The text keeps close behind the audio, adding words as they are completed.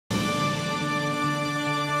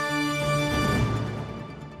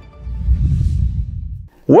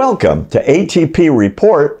Welcome to ATP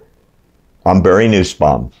Report. I'm Barry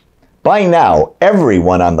Nussbaum. By now,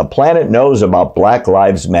 everyone on the planet knows about Black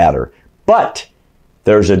Lives Matter. But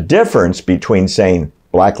there's a difference between saying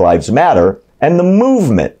Black Lives Matter and the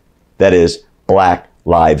movement that is Black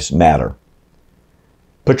Lives Matter.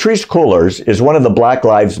 Patrisse Cullors is one of the Black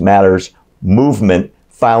Lives Matter's movement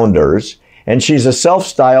founders, and she's a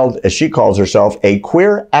self-styled, as she calls herself, a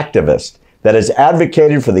queer activist that has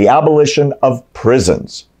advocated for the abolition of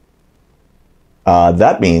prisons.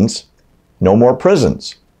 That means no more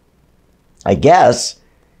prisons. I guess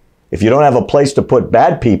if you don't have a place to put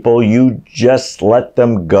bad people, you just let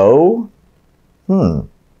them go? In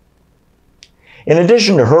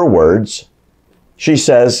addition to her words, she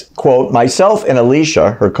says, quote, "Myself and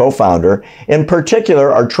Alicia, her co-founder, in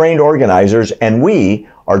particular are trained organizers, and we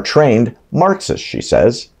are trained Marxists," she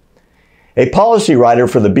says. A policy writer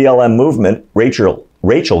for the BLM movement,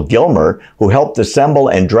 Rachel Gilmer, who helped assemble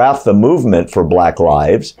and draft the movement for Black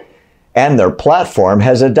Lives and their platform,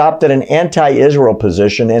 has adopted an anti-Israel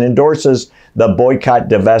position and endorses the Boycott,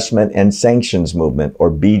 Divestment, and Sanctions movement, or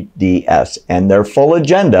BDS, and their full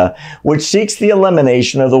agenda, which seeks the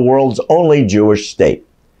elimination of the world's only Jewish state.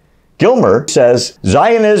 Gilmer says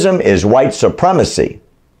Zionism is white supremacy,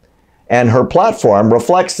 and her platform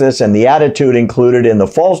reflects this and the attitude included in the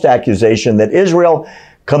false accusation that Israel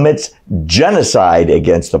commits genocide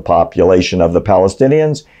against the population of the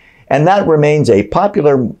Palestinians, and that remains a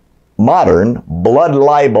popular modern blood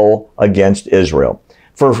libel against Israel.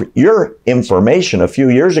 For your information, a few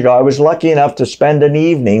years ago, I was lucky enough to spend an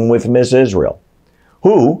evening with Miss Israel,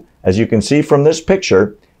 who, as you can see from this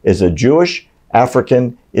picture, is a Jewish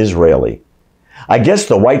African Israeli. I guess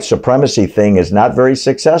the white supremacy thing is not very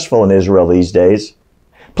successful in Israel these days.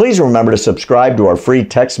 Please remember to subscribe to our free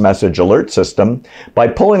text message alert system by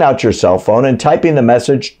pulling out your cell phone and typing the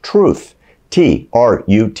message TRUTH,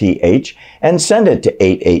 T-R-U-T-H, and send it to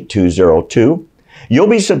 88202. You'll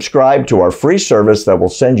be subscribed to our free service that will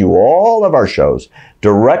send you all of our shows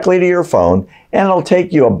directly to your phone, and it'll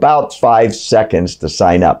take you about 5 seconds to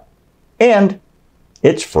sign up. And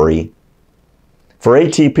it's free. For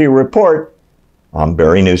ATP Report, I'm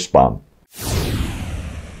Barry Nussbaum.